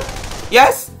 Shoot him!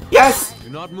 Yes! Yes!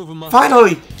 You're not moving much.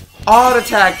 Finally! Auto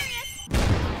attack!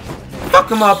 Fuck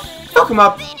him up! Fuck him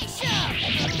up! Beautiful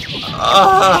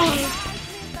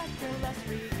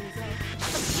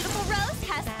rose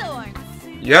has thorns.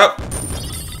 Yep.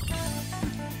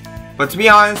 But to be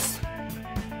honest,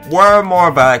 we're more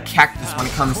of a cactus when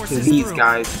it comes to these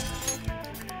guys.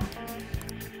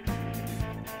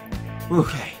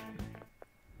 Okay.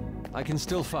 I can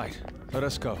still fight. Let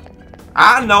us go.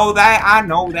 I know that, I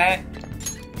know that.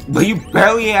 But you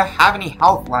barely have any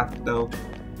health left, though.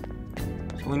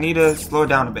 So we need to slow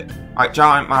down a bit. Alright,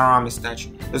 giant Madarame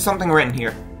statue. There's something written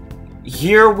here.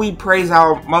 Here we praise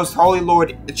our most holy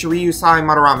lord, Chiryu Sai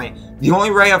Madarame, the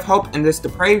only ray of hope in this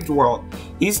depraved world.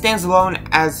 He stands alone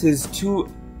as his two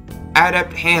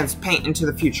adept hands paint into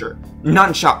the future.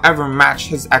 None shall ever match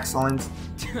his excellence.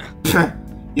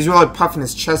 He's really puffing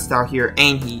his chest out here,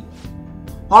 ain't he?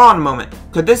 Hold on a moment.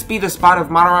 Could this be the spot of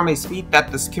Madarame's feet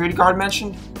that the security guard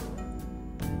mentioned?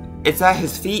 It's at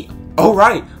his feet? Oh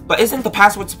right, but isn't the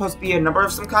password supposed to be a number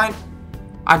of some kind?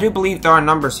 I do believe there are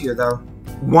numbers here though.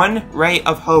 One ray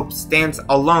of hope stands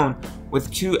alone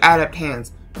with two adept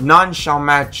hands. None shall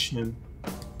match him.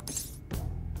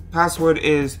 Password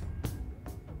is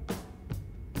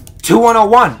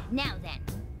 2101. Now then.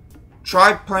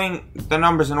 Try playing the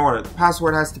numbers in order. The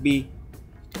password has to be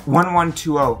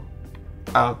 1120.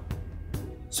 Oh.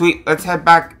 Sweet, let's head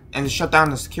back and shut down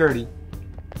the security.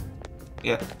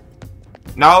 Yeah.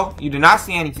 No, you do not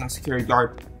see anything, security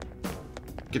guard.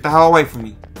 Get the hell away from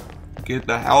me. Get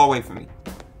the hell away from me.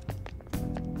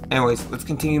 Anyways, let's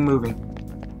continue moving.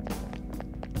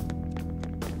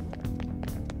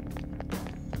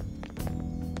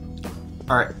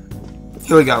 Alright.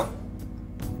 Here we go.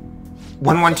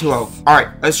 1120. Alright,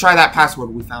 let's try that password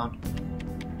we found.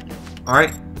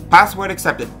 Alright. Password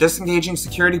accepted. Disengaging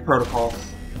security protocol.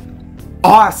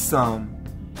 Awesome.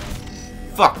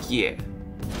 Fuck yeah.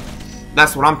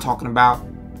 That's what I'm talking about.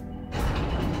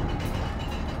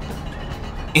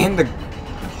 And the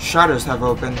shutters have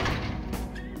opened.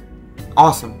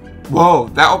 Awesome. Whoa,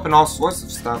 that opened all sorts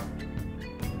of stuff.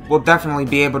 We'll definitely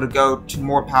be able to go to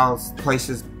more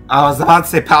places. I was about to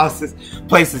say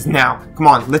places now. Come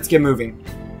on, let's get moving.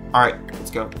 Alright,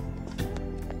 let's go.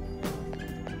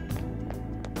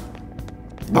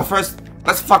 But first,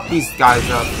 let's fuck these guys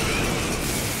up.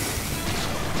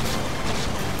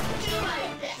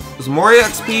 The more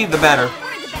XP, the better.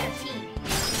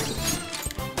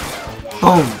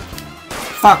 Boom.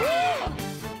 Fuck.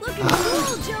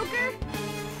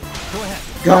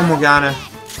 Go, Morgana.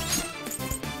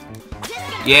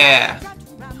 Yeah.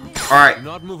 Alright.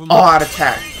 All out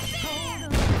attack.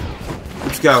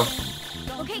 Let's go.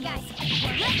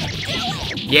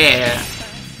 Yeah.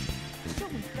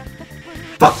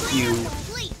 Fuck you.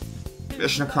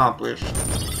 Mission accomplished.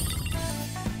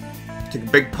 Take a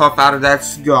big puff out of that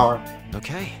cigar.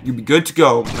 Okay. You be good to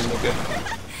go, my nigga.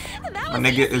 My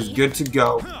nigga is good to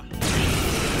go.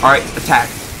 Alright, attack.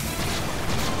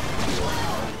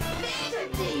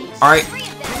 Alright.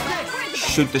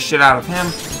 Shoot the shit out of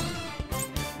him.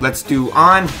 Let's do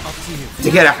on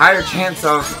to get a higher chance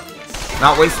of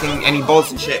not wasting any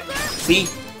bullets and shit. See?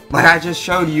 Like I just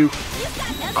showed you.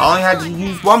 I only had to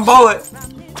use one bullet.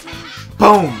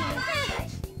 Boom.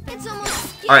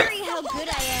 Alright.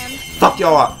 Fuck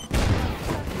y'all up.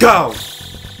 Go!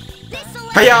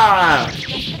 Hiya!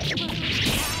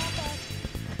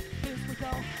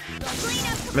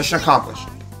 Mission accomplished.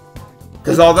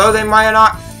 Because although they might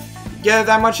not get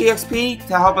that much EXP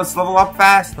to help us level up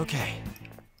fast, okay.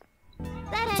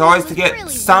 It's always to get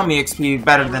some EXP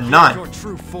better than none. A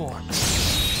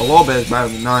little bit is better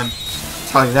than none. I'll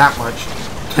tell you that much.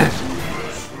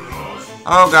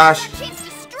 Oh gosh.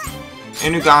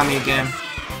 Inugami again.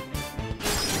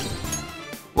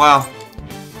 Well.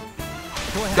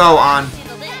 Go on.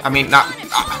 I mean, not.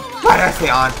 Why did I say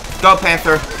on? Go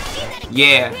Panther.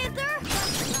 Yeah.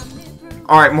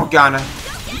 Alright, Morgana.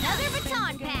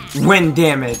 Wind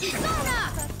damage.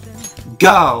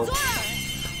 Go.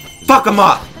 Fuck him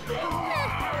up.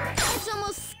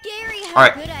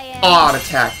 Alright, all out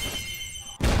attack.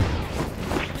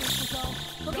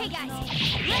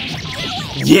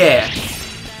 Yeah.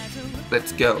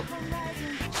 Let's go.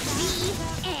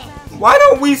 Why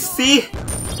don't we see...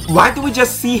 Why do we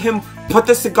just see him put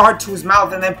the cigar to his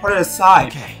mouth and then put it aside?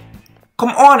 Okay. Come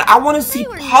on, I want to see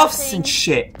were puffs nothing. and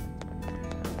shit.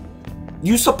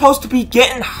 You supposed to be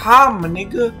getting high, my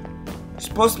nigga. You're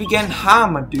supposed to be getting high,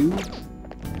 my dude.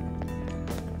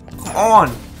 Come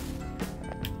on.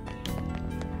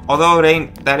 Although it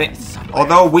ain't, that ain't,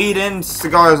 although weed and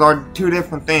cigars are two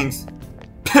different things.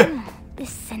 This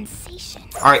sensation.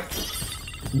 Alright.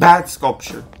 Bad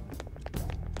sculpture.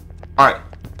 Alright.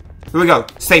 Here we go.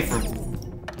 Safe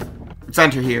room. Let's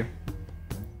enter here.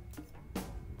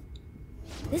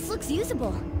 This looks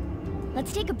usable.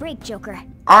 Let's take a break, Joker.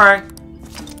 Alright.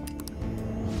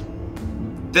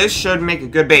 This should make a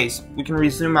good base. We can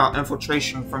resume our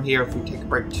infiltration from here if we take a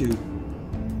break too.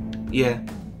 Yeah.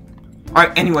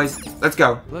 Alright, anyways, let's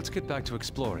go. Let's get back to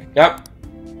exploring. Yep.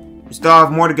 We still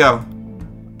have more to go.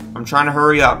 I'm trying to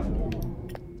hurry up.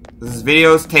 This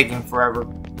video is taking forever.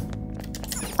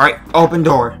 Alright, open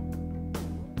door.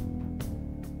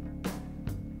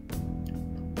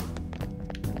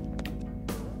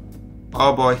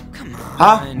 Oh boy. Come on.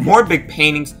 Huh? More big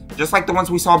paintings, just like the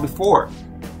ones we saw before.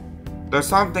 There's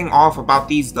something off about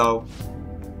these though.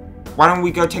 Why don't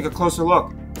we go take a closer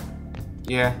look?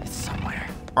 Yeah. It's somewhere.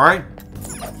 Alright.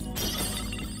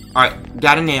 Alright,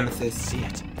 got an amethyst. See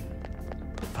it.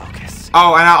 Focus.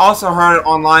 Oh, and I also heard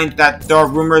online that there are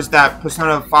rumors that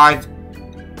Persona 5...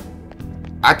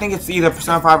 I think it's either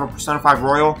Persona 5 or Persona 5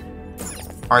 Royal.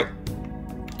 Alright.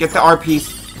 Get the art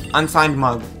piece. Unsigned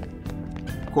mug.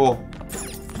 Cool.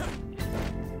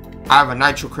 I have a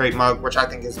Nitro Crate mug, which I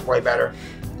think is way better.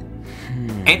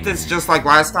 Ain't this just like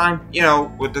last time? You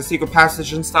know, with the secret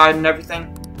passage inside and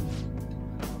everything?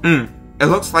 It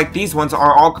looks like these ones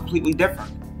are all completely different.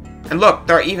 And look,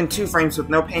 there are even 2 frames with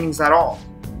no paintings at all.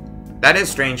 That is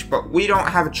strange, but we don't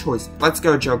have a choice. Let's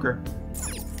go, Joker.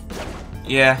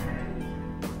 Yeah.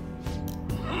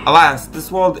 Alas,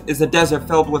 this world is a desert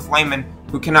filled with laymen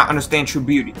who cannot understand true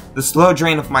beauty. The slow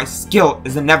drain of my skill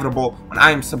is inevitable when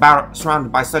I am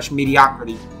surrounded by such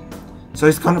mediocrity. So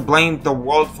he's gonna blame the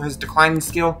world for his declining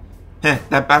skill? Heh,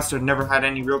 that bastard never had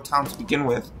any real talent to begin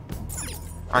with.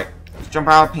 Alright, let's jump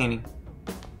out of painting.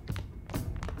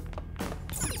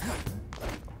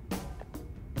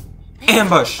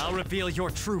 Ambush! I'll reveal your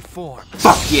true form.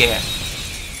 Fuck yeah!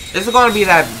 Is it gonna be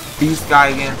that beast guy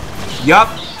again? Yup,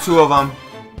 2 of them.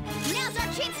 Now's our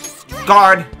chance to strike.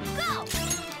 Guard! Go.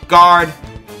 Guard!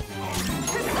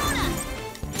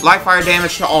 Persona. Light fire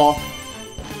damage to all.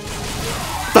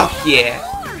 Fuck yeah!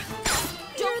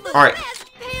 You're the Alright.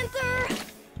 best, Panther.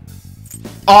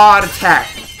 Odd attack!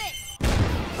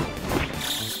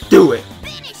 Do it!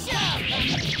 Finish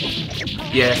him.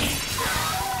 Yeah.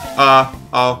 Oh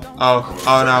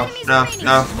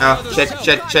no. Shit.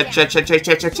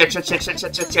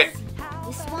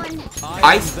 This one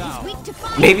Ice? is weak to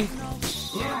fire. Maybe?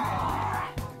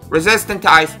 Resistant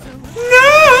to ice.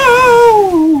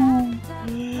 No!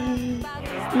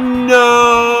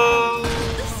 No!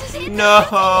 This is it.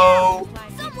 No!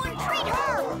 Someone treat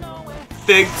her.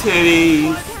 Big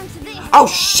titties. Down to this. Oh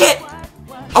shit!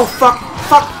 Oh fuck!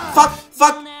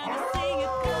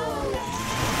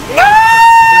 No!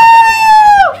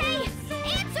 Hey,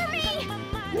 answer me.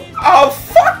 Oh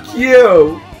fuck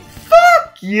you!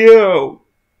 Fuck you!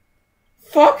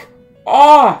 Fuck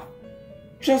off!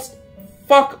 Just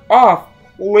fuck off,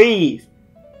 please.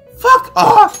 Fuck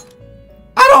off!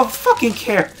 I don't fucking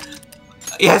care.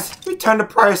 Yes, return to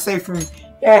prior safe room.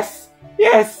 Yes.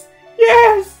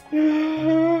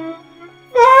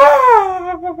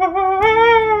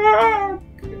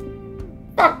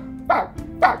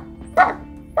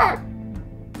 Fuck.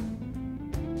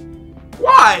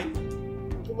 Why?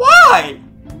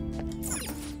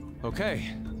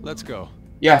 Okay, let's go.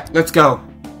 Yeah, let's go.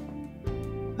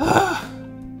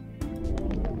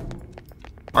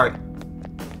 Alright.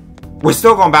 We're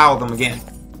still gonna battle them again.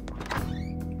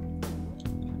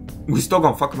 We're still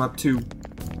gonna fuck them up too.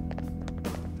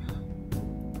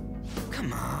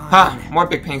 Come on. Huh, more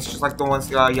big paints just like the ones,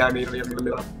 we already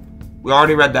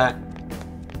read that.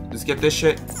 Let's get this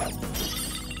shit.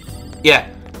 Yeah,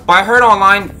 but I heard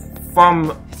online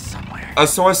from It's somewhere. a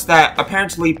source that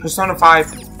apparently Persona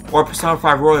 5 or Persona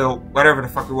 5 Royal, whatever the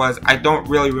fuck it was, I don't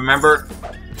really remember.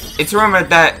 It's rumored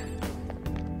that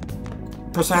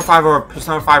Persona 5 or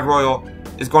Persona 5 Royal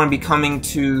is going to be coming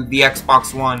to the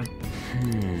Xbox One.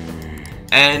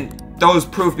 And those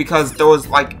proof because there was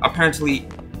like, apparently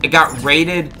it got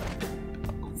rated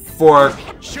for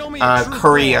Show me your true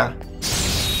Korea.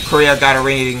 Korea got a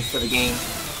rating for the game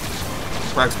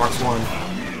for Xbox One.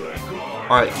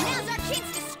 Alright, Now's our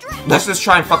chance to strike. let's just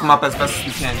try and fuck them up as best as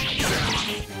we can.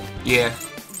 Yeah.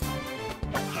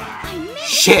 I missed.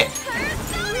 Shit!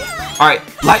 Alright,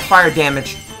 light fire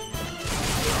damage.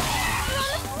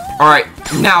 Alright,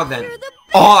 now then.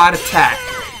 All out attack.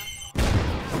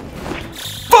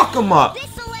 Fuck them up.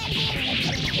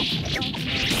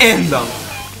 End them.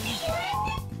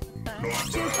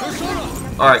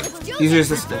 Alright, he's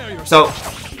resistant. So,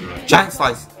 giant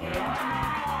slice.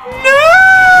 No!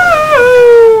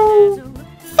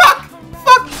 Fuck!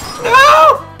 Fuck!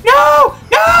 No! No!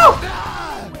 No!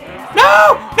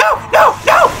 No! No! No!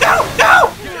 No! No! No!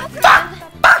 Fuck!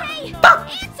 Fuck! Fuck!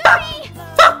 Fuck!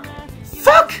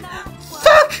 Fuck!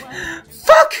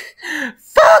 Fuck!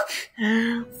 Fuck!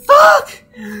 Fuck! Fuck!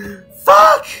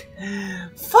 Fuck!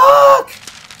 Fuck!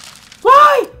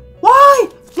 Why? Why?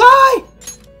 Why?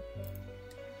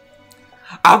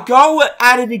 I'll go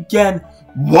at it again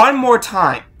one more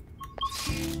time.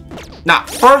 Now,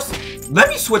 first, let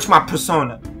me switch my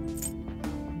persona.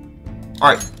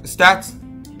 Alright, stats.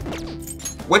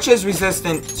 Which is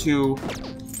resistant to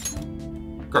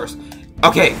curse.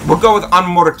 Okay, we'll go with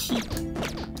Unmortar Key.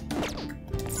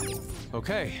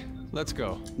 Okay, let's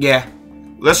go. Yeah.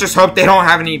 Let's just hope they don't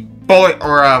have any bullet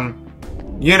or,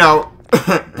 you know,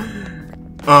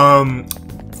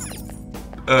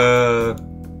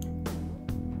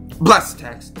 blast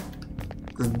attacks.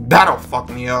 Cause that'll fuck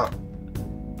me up.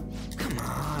 Come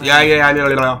on.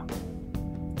 Yeah.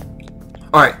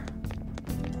 Alright.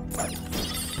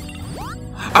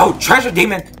 Oh, treasure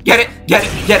demon! Get it! Get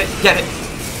it! Get it! Get it!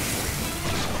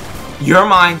 You're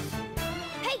mine.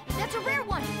 Hey, that's a rare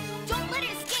one. Don't let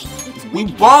it escape. It's We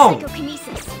weak won't.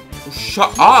 psychokinesis.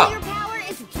 Shut up! Nuclear power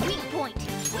is its weak point.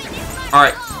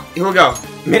 Alright, here we go.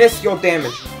 Minuscule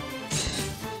damage.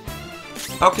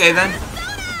 Okay then.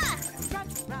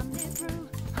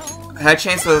 I had a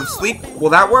chance of sleep. Will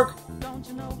that work?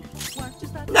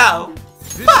 No.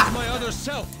 This Fuck. is my other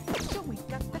self.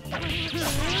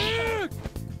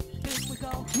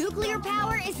 Nuclear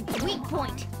power is its weak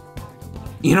point.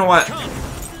 You know what?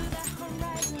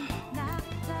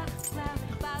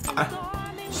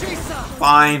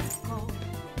 Fine.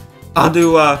 I'll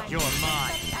do,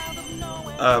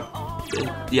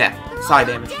 yeah, side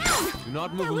damage. Do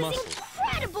not move a muscle.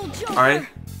 Incredible, Joker. Alright.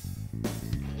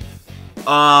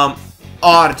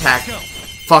 Odd attack.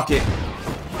 Fuck it.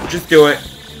 Just do it.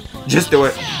 Just do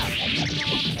it.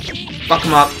 Fuck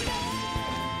him up.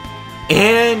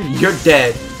 And you're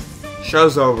dead.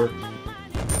 Show's over.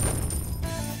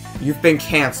 You've been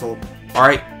cancelled.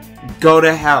 Alright? Go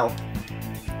to hell.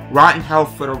 Rot in hell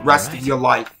for the rest of your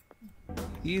life.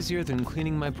 Easier than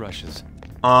cleaning my brushes.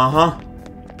 Uh-huh.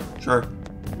 Sure.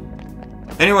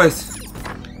 Anyways.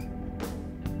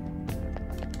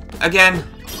 Again,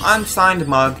 unsigned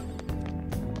mug.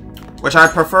 Which I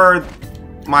prefer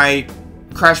my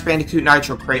Crash Bandicoot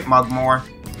Nitro Crate mug more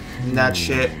than that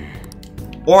shit.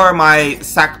 Or my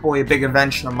Sackboy Big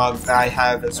Adventure mug that I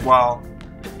have as well.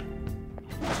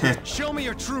 Show me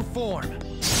your true form.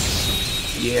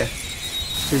 Yeah.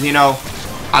 Because, you know,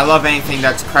 I love anything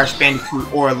that's Crash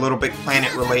Bandicoot or Little Big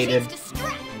Planet related.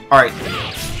 Alright.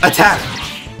 Attack!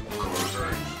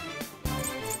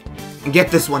 And get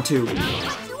this one too.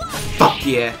 Fuck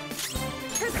yeah.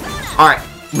 Alright.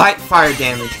 Light fire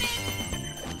damage.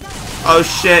 Oh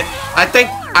shit. I think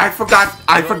I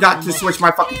forgot to switch my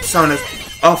fucking personas.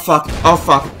 Oh fuck, oh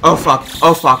fuck, oh fuck,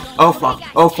 oh fuck, oh fuck,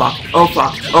 oh fuck, oh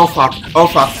fuck, oh fuck, oh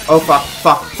fuck, oh fuck,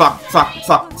 fuck, fuck, fuck,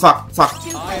 fuck, fuck,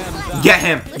 fuck. Get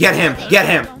him, get him, get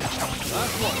him.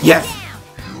 Yes.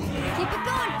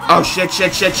 Oh shit,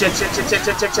 shit, shit, shit, shit, shit, shit,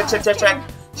 shit, shit, shit, shit, shit,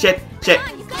 shit, shit,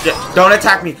 shit. Don't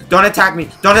attack me, don't attack me,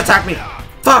 don't attack me.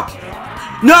 Fuck.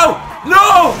 No,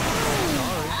 no.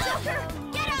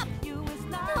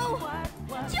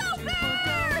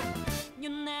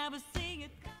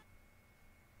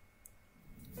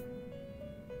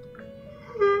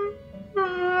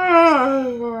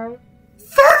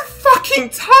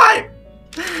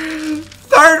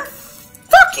 Third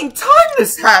fucking time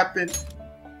this happened.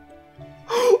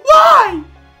 Why?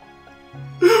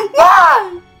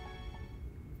 Why?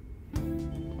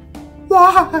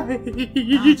 Why?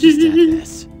 I'll just add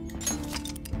this.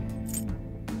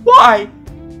 Why?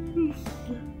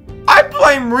 I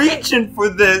blame Region for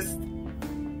this.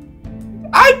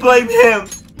 I blame him.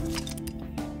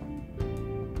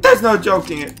 There's no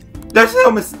joking it. There's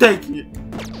no mistaking it.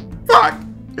 Fuck.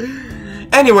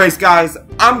 Anyways, guys,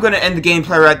 I'm gonna end the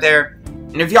gameplay right there.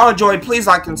 And if y'all enjoyed, please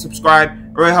like and subscribe.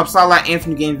 It really helps out a lot.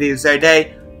 Infinite game videos every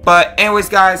day. But anyways,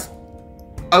 guys,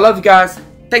 I love you guys.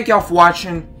 Thank y'all for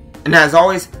watching. And as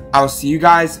always, I'll see you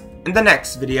guys in the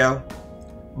next video.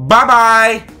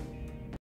 Bye-bye.